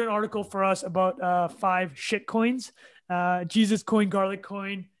just wrote an article for us about 5 shit coins. Jesus coin, garlic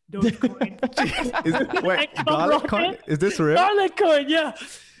coin, Dogecoin. Wait, garlic coin? Is this real? Garlic coin, yeah.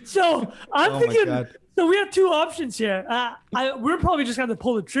 So I'm thinking. So we have 2 options here. We're probably just going to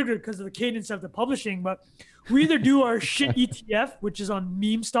pull the trigger because of the cadence of the publishing, but we either do our shit ETF, which is on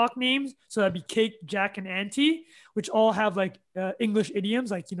meme stock names. So that'd be Cake, Jack, and Anti, which all have like English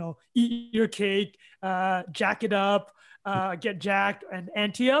idioms, like, you know, eat your cake, jack it up, get jacked, and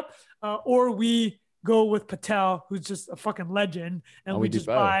Anti up. Or we go with Patel, who's just a fucking legend, and we just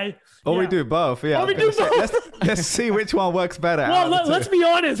buy. Or we do both. Yeah. We do both. Let's see which one works better. Well, let's be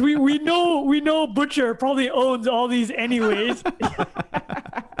honest. We know Butcher probably owns all these anyways.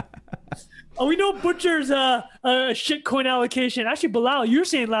 We know Butcher's shit coin allocation. Actually, Bilal, you were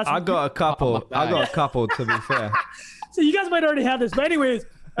saying last week. I got a couple to be fair. So you guys might already have this, but anyways,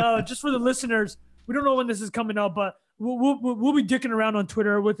 just for the listeners, we don't know when this is coming out, but we'll be dicking around on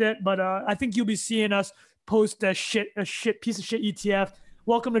Twitter with it. But I think you'll be seeing us post a piece of shit ETF.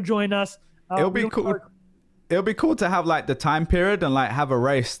 Welcome to join us. It'll be cool. It'll be cool to have like the time period and like have a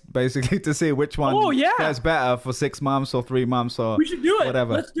race basically to see which one fares better for 6 months or 3 months or we should do it.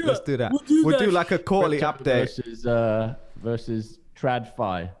 Whatever. Let's do that. We'll do like a quarterly update versus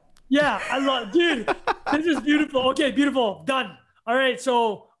TradFi. Yeah, I love, dude. This is beautiful. Okay, beautiful. Done. All right,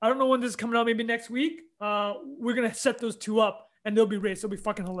 so I don't know when this is coming out. Maybe next week. We're gonna set those 2 up, and they'll be raced. They'll be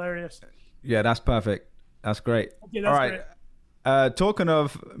fucking hilarious. Yeah, that's perfect. That's great. Okay, that's all right. Great. Talking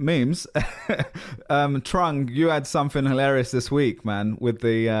of memes, Trung, you had something hilarious this week, man, with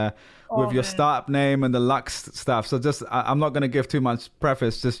the your startup name and the Lux stuff. So just, I'm not going to give too much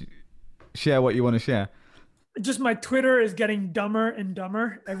preface. Just share what you want to share. Just my Twitter is getting dumber and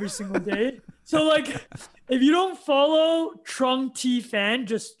dumber every single day. So like, if you don't follow Trung T Fan,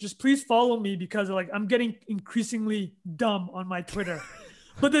 just please follow me because like I'm getting increasingly dumb on my Twitter.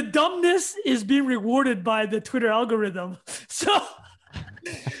 But the dumbness is being rewarded by the Twitter algorithm. So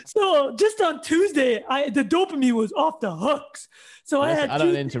just on Tuesday, the dopamine was off the hooks. So I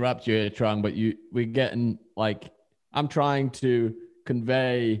don't interrupt you, Trung, but we're getting like, I'm trying to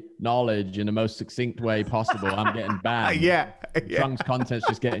convey knowledge in the most succinct way possible. I'm getting banned. Yeah. Trung's content's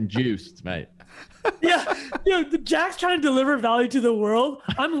just getting juiced, mate. Yeah, Jack's trying to deliver value to the world.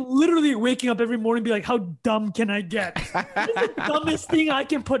 I'm literally waking up every morning and be like, how dumb can I get? It's the dumbest thing I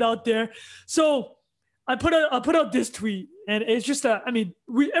can put out there. So I put out this tweet, and it's just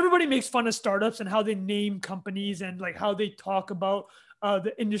everybody makes fun of startups and how they name companies and like how they talk about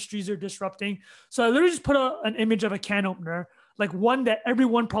the industries they're disrupting. So I literally just put out an image of a can opener, like one that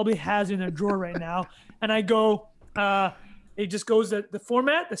everyone probably has in their drawer right now, and I go, it just goes the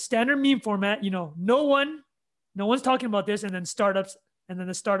format, the standard meme format, no one's talking about this. And then startups. And then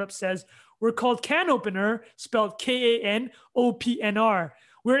the startup says, we're called Can Opener, spelled KANOPNR.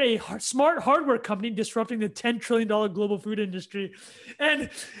 We're a smart hardware company disrupting the $10 trillion global food industry. And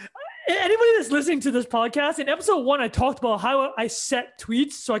anybody that's listening to this podcast, in episode 1, I talked about how I set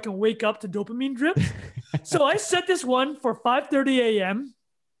tweets so I can wake up to dopamine drips. So I set this one for 5:30 a.m.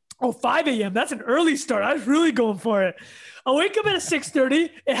 Oh, 5 a.m. That's an early start. I was really going for it. I wake up at 6:30.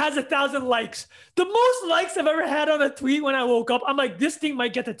 It has 1,000 likes. The most likes I've ever had on a tweet when I woke up. I'm like, this thing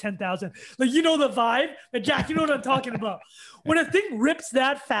might get to 10,000. Like, you know the vibe. And Jack, you know what I'm talking about. When a thing rips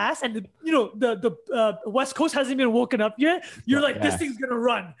that fast, and the West Coast hasn't even woken up yet, you're like, this thing's gonna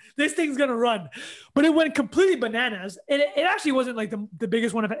run. This thing's gonna run. But it went completely bananas. And it actually wasn't like the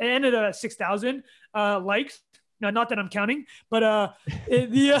biggest one. It ended up at 6,000 likes. No, not that I'm counting, but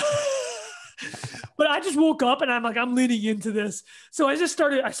but I just woke up and I'm like, I'm leaning into this. So I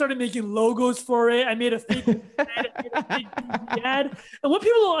started making logos for it. I made a fake ad. And what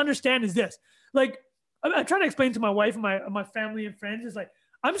people don't understand is this. Like, I'm trying to explain to my wife and my family and friends is like,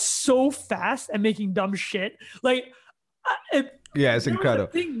 I'm so fast at making dumb shit. Like, it's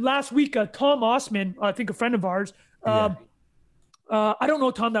incredible. Thing last week, Tom Osman, I think a friend of ours, I don't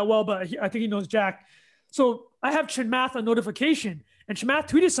know Tom that well, but I think he knows Jack. So I have Chamath on notification, and Chamath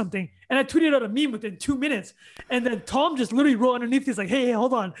tweeted something, and I tweeted out a meme within 2 minutes. And then Tom just literally wrote underneath, he's like, hey,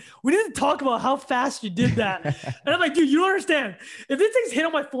 hold on. We need to talk about how fast you did that. And I'm like, dude, you don't understand. If this thing's hit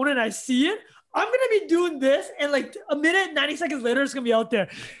on my phone and I see it, I'm going to be doing this, and like a minute, 90 seconds later, it's going to be out there.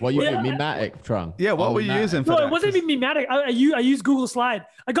 What you Mematic, Trung? Yeah, what were you using for that? No, it wasn't even Mematic. I used Google Slide.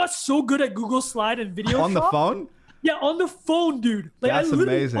 I got so good at Google Slide and video. On the phone? Yeah, on the phone, dude. Like, that's I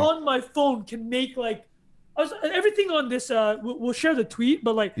literally amazing. On my phone can make like, everything on this, we'll share the tweet,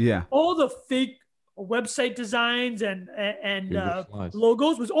 but like all the fake website designs and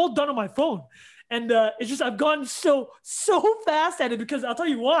logos was all done on my phone. And it's just, I've gotten so fast at it because I'll tell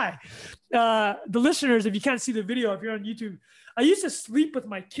you why. The listeners, if you can't see the video, if you're on YouTube, I used to sleep with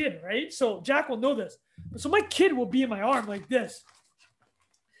my kid, right? So Jack will know this. So my kid will be in my arm like this.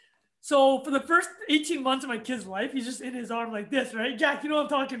 So for the first 18 months of my kid's life, he's just in his arm like this, right? Jack, you know what I'm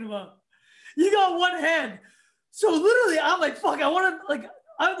talking about. You got one hand. So literally, I'm like, fuck, I want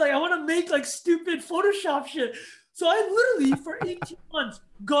to make like stupid Photoshop shit. So I literally, for 18 months,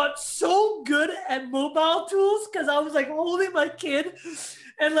 got so good at mobile tools because I was like holding my kid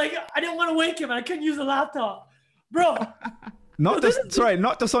and like, I didn't want to wake him. I couldn't use a laptop. Bro. Not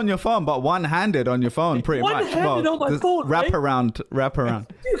just on your phone, but one-handed on your phone, pretty much. One-handed on my phone, wrap around. Dude,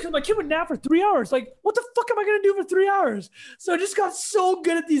 because my kid would nap for 3 hours. Like, what the fuck am I going to do for 3 hours? So I just got so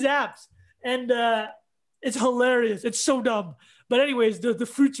good at these apps. And it's hilarious. It's so dumb. But anyways, the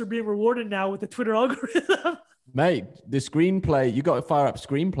fruits are being rewarded now with the Twitter algorithm. Mate, the screenplay, you got to fire up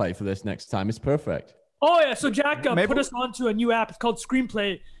screenplay for this next time. It's perfect. Oh, yeah. So Jack put us onto a new app. It's called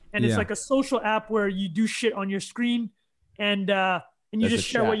Screenplay. And it's like a social app where you do shit on your screen and you just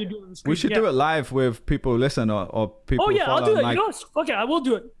share what you do on the screen. We should do it live with people who listen or people. Oh, yeah. I'll do it. You know what? Fuck it. I will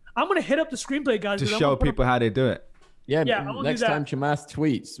do it. I'm going to hit up the Screenplay guys. To show people how they do it. Yeah, next time Chamath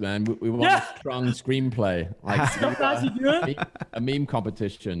tweets, man, we want a strong screenplay. Like how fast you do it? A meme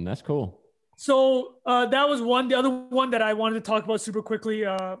competition. That's cool. So that was one. The other one that I wanted to talk about super quickly,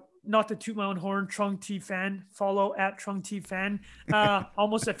 not to toot my own horn, Trung T Fan. Follow at Trung T Fan.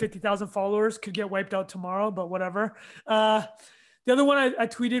 Almost at 50,000 followers. Could get wiped out tomorrow, but whatever. The other one I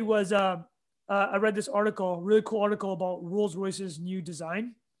tweeted was I read this article, really cool article about Rolls-Royce's new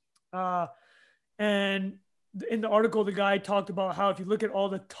design. And in the article, the guy talked about how if you look at all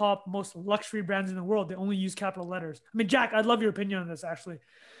the top most luxury brands in the world, they only use capital letters. I mean, Jack, I'd love your opinion on this actually.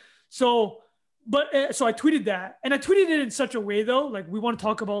 So I tweeted that, and I tweeted it in such a way though, like we want to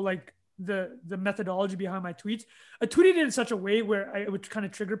talk about like the methodology behind my tweets. I tweeted it in such a way where it would kind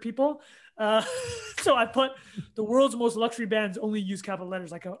of trigger people. So I put the world's most luxury brands only use capital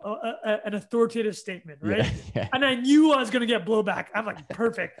letters, like an authoritative statement, right? Yeah. And I knew I was going to get blowback. I'm like,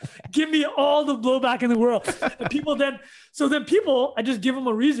 perfect. Give me all the blowback in the world. And people then I just give them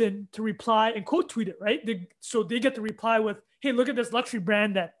a reason to reply and quote tweet it, right? So they get to reply with, hey, look at this luxury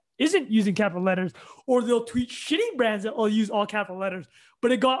brand that isn't using capital letters, or they'll tweet shitty brands that will use all capital letters,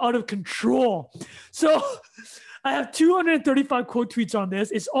 but it got out of control. So I have 235 quote tweets on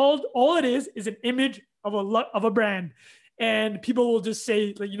this. It's all it is an image of a brand, and people will just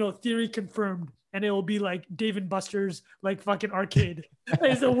say, like, theory confirmed, and it will be like Dave & Buster's, like fucking arcade.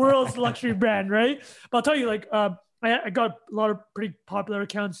 It's the world's luxury brand, right? But I'll tell you, like, I got a lot of pretty popular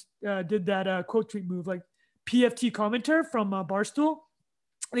accounts did that quote tweet move, like PFT commenter from Barstool.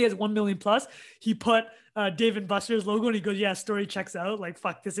 I think he has 1 million plus. He put Dave & Buster's logo and he goes, yeah, story checks out. Like,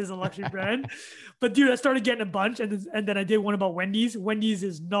 fuck, this is a luxury brand. But dude, I started getting a bunch. And then I did one about Wendy's. Wendy's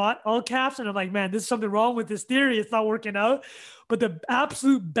is not all caps. And I'm like, man, there's something wrong with this theory. It's not working out. But the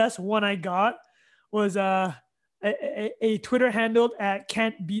absolute best one I got was a Twitter handled at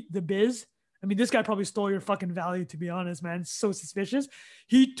Can't Beat the Biz. I mean, this guy probably stole your fucking value, to be honest, man. It's so suspicious.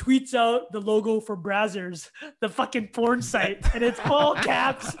 He tweets out the logo for Brazzers, the fucking porn site, and it's all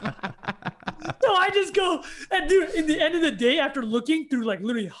caps. So I just go, and dude, in the end of the day, after looking through like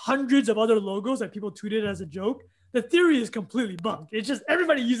literally hundreds of other logos that people tweeted as a joke, the theory is completely bugged. It's just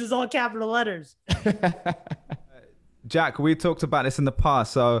everybody uses all capital letters. Jack, we talked about this in the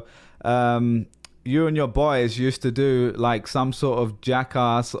past. So you and your boys used to do like some sort of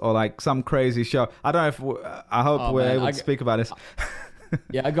Jackass or like some crazy show. I don't know if I hope we're able to speak about this.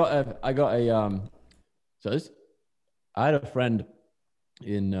 Yeah, I got a I had a friend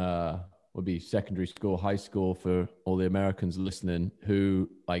in would be secondary school, high school for all the Americans listening, who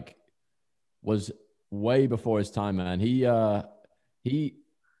like was way before his time, man. He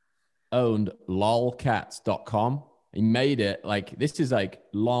owned lolcats.com. He made it like, this is like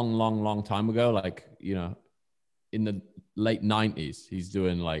long time ago, like, you know, in the late 90s. He's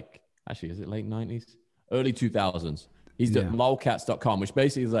doing like, actually, is it late 90s? Early 2000s. He's doing lolcats.com, which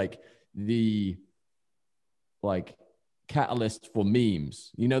basically is like the like catalyst for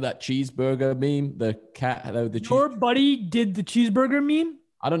memes. You know that cheeseburger meme? The cat. Your buddy did the cheeseburger meme?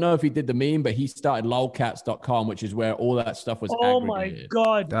 I don't know if he did the meme, but he started lolcats.com, which is where all that stuff was aggregated. My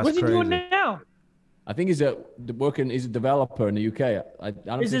God. What's he doing now? I think he's a developer in the UK. I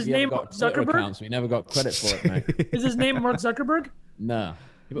don't is think his name got Zuckerberg? Account, so he never got credit for it, mate. Is his name Mark Zuckerberg? No.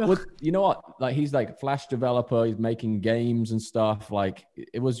 But you know what? Like, he's like Flash developer. He's making games and stuff. Like,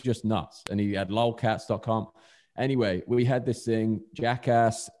 it was just nuts. And he had lolcats.com. Anyway, we had this thing,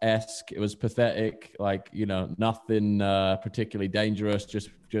 Jackass-esque. It was pathetic. Like, you know, nothing particularly dangerous.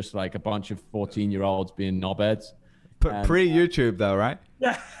 Just like a bunch of 14-year-olds being knobheads. Pre-YouTube though, right?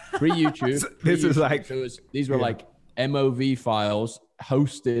 Yeah. Pre-YouTube. This is like... These were like MOV files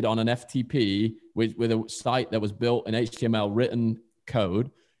hosted on an FTP with a site that was built in HTML written code.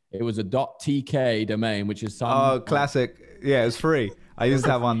 It was a .tk domain, which is some... classic. Yeah, it's free. I used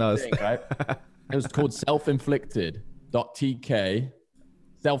to have one of those. Right? It was called self-inflicted.tk,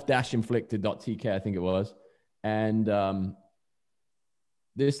 self-inflicted.tk, I think it was. And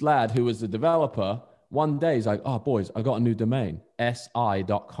this lad who was the developer, one day he's like, oh, boys, I got a new domain,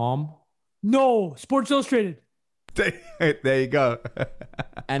 si.com. No, Sports Illustrated. There you go.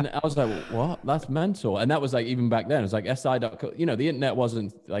 And I was like, what? That's mental. And that was like, even back then, it was like si.com. You know, the internet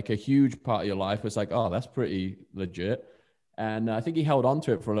wasn't like a huge part of your life. It's like, oh, that's pretty legit. And I think he held on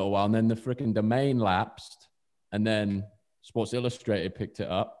to it for a little while. And then the freaking domain lapsed. And then Sports Illustrated picked it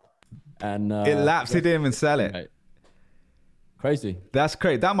up. And it lapsed. He didn't even sell it. Crazy. That's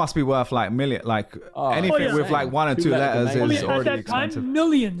crazy. That must be worth like million. Like anything with like one or two letters is already at that expensive. time,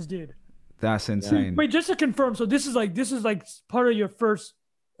 millions, dude. That's insane. Wait, just to confirm, so this is like part of your first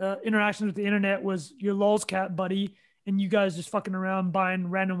interaction with the internet was your lolcat buddy, and you guys just fucking around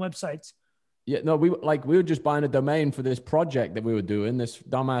buying random websites. Yeah, no, we were just buying a domain for this project that we were doing, this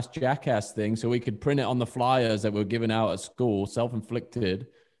dumbass Jackass thing, so we could print it on the flyers that we were giving out at school, self-inflicted.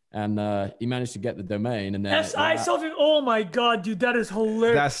 And he managed to get the domain, and then oh my God, dude, that is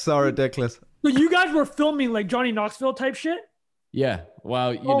hilarious. That's so ridiculous. So you guys were filming like Johnny Knoxville type shit? Yeah,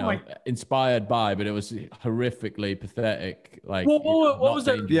 well, you know, inspired by, but it was horrifically pathetic. Like, what was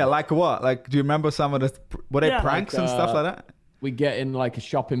that? Yeah, like what? Like, do you remember some of the pranks and stuff like that? We get in like a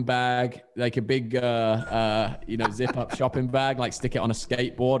shopping bag, like a big, zip up shopping bag, like stick it on a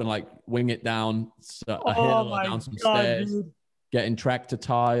skateboard and like wing it down a hill or down some stairs. Dude. Get in tractor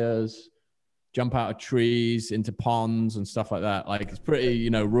tires, jump out of trees into ponds and stuff like that. Like, it's pretty,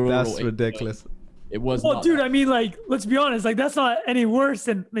 rural. That's ridiculous. It was. Well, dude, I mean, like, let's be honest. Like, that's not any worse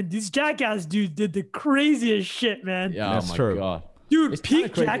than, these Jackass dudes did the craziest shit, man. Yeah, that's true. God. Dude, it's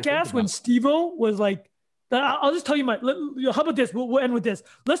peak Jackass when Steve-O was like, I'll just tell you how about this? We'll end with this.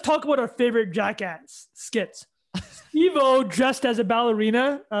 Let's talk about our favorite Jackass skits. Steve-O dressed as a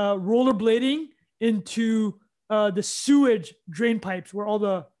ballerina, rollerblading into the sewage drain pipes where all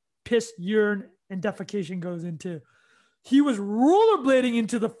the piss, urine, and defecation goes into. He was rollerblading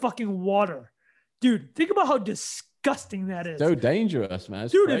into the fucking water. Dude, think about how disgusting that is. So dangerous, man.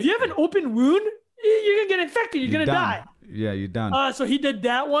 It's dude, crazy. If you have an open wound, you're going to get infected. You're going to die. Yeah, you're done. So he did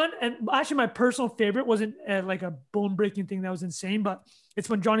that one. And actually, my personal favorite wasn't like a bone-breaking thing that was insane, but it's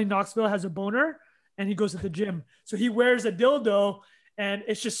when Johnny Knoxville has a boner and he goes to the gym. So he wears a dildo, and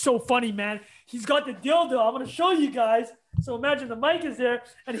it's just so funny, man. He's got the dildo. I'm going to show you guys. So imagine the mic is there,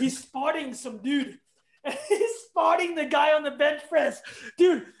 and he's spotting some dude. And he's spotting the guy on the bench press.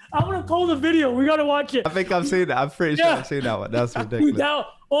 Dude, I'm going to pull the video. We got to watch it. I think I've seen that. I'm pretty sure I've seen that one. That's ridiculous. Dude,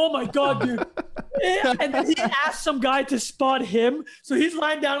 oh, my God, dude. And then he asked some guy to spot him. So he's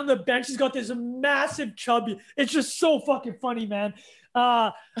lying down on the bench. He's got this massive chubby. It's just so fucking funny, man.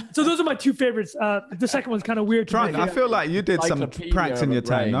 So those are my two favorites. The second one's kind of weird. Trunk, I feel like you did some pranks in your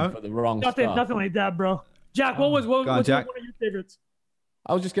time, no? For the wrong nothing stuff. like that, bro. Jack, what's one of your favorites?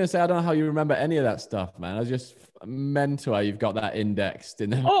 I was just gonna say, I don't know how you remember any of that stuff, man. I was just mental how you've got that indexed in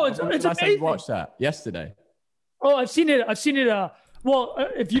there. Oh, it's amazing. Watched that yesterday. Oh, I've seen it. Well,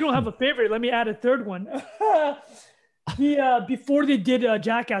 if you don't have a favorite, let me add a third one. Before they did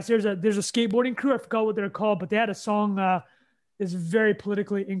Jackass, there's a skateboarding crew. I forgot what they're called, but they had a song. Is very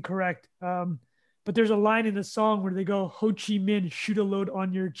politically incorrect. But there's a line in the song where they go, "Ho Chi Minh, shoot a load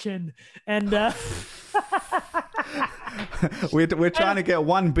on your chin," and we're trying to get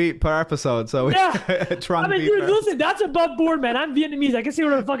one beat per episode, so we try. Dude, listen, that's above board, man. I'm Vietnamese. I can say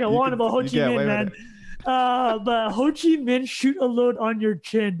whatever the fuck I want about Ho Chi Minh, man. But Ho Chi Minh, shoot a load on your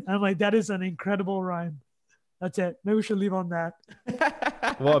chin. I'm like, that is an incredible rhyme. That's it. Maybe we should leave on that.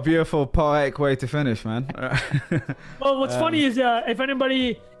 What a beautiful poetic way to finish, man. Well, what's funny is if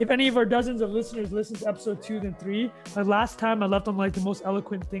any of our dozens of listeners listen to episode 2 then 3, the last time I left on like the most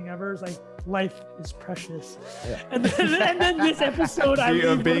eloquent thing ever is like, life is precious. Yeah. And then this episode,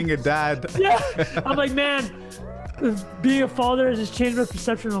 being a dad. Yeah. I'm like, man, being a father has just changed my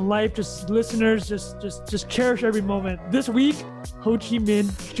perception of life. Just listeners, just cherish every moment. This week, Ho Chi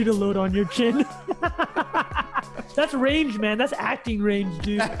Minh, shoot a load on your chin. That's range, man. That's acting range,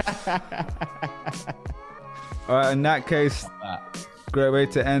 dude. All right, in that case, great way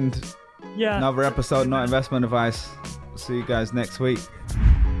to end another episode, Not Investment Advice. See you guys next week.